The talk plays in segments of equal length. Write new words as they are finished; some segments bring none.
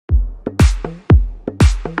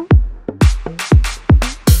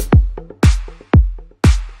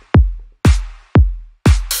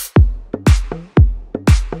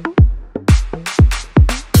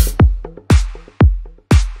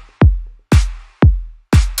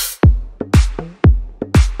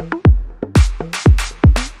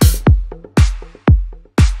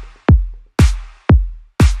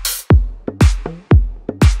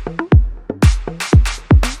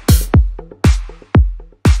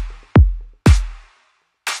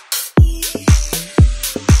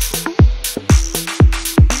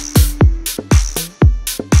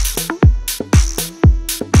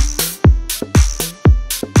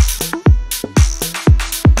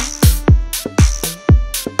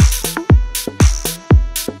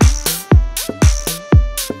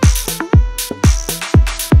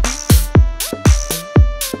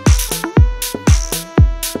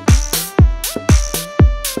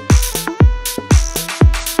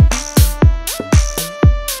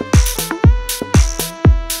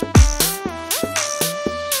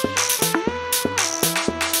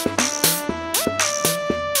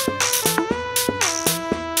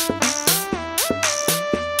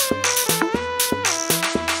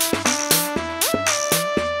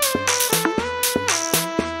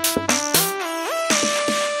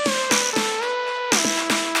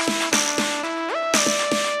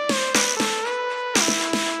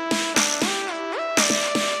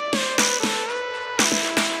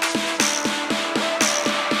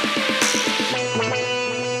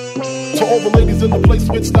all the ladies in the place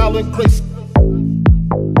with style and grace.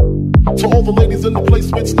 To all the ladies in the place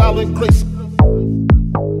with style and grace.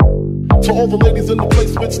 To all the ladies in the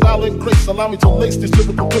place with style and grace, allow me to lace these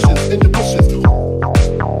lyrical bushes in your bushes.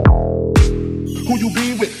 Who you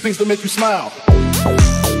be with, things that make you smile.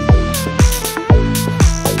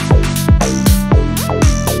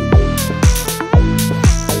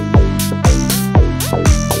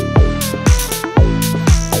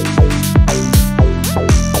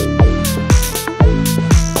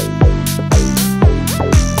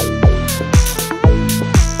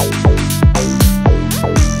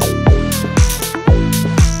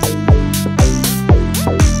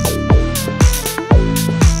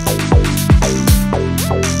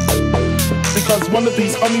 Because one of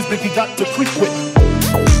these honeys Biggie got to creep with.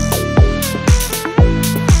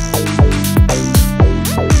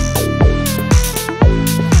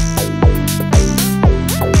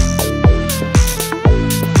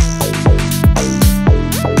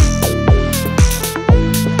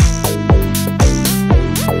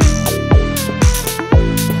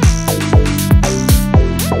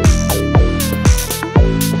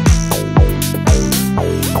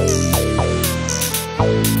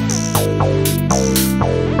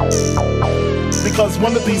 Because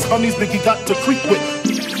one of these honeys Biggie got to creep with.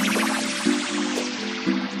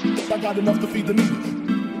 I got enough to feed the needy.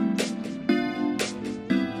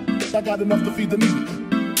 I got enough to feed the needy.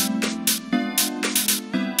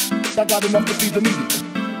 I got enough to feed the needy.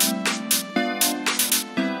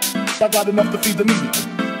 I got enough to feed the needy.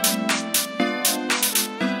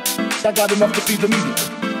 I got enough to feed the needy.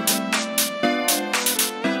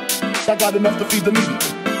 I got enough to feed the needy.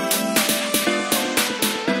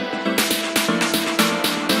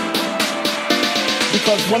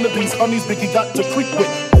 Because one of these honeys Biggie got to creep with.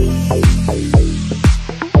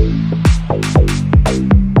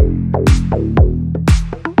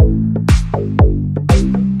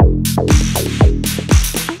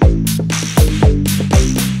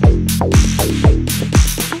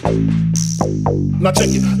 Now check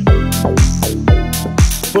it.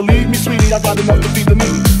 Believe me, sweetie, I got enough to feed the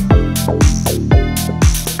needy.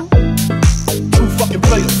 True fucking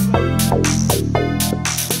player.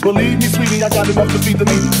 Believe me, sweetie, I got enough to feed the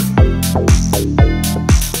needy.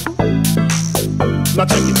 Now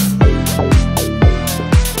check it.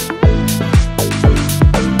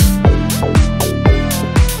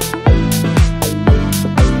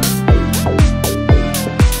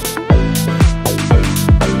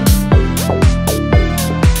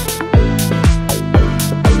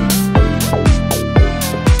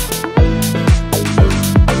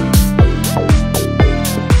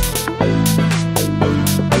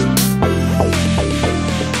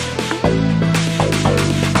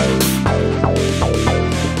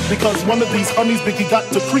 Because one of these honeys Biggie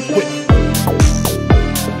got to creep with.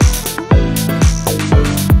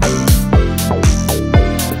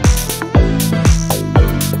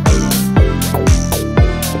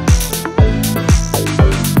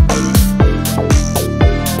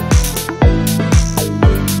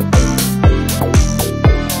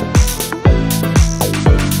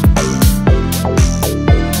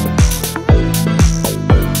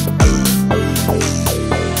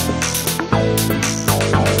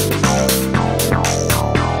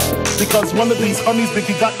 Because one of these honeys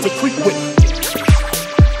Biggie got to creep with.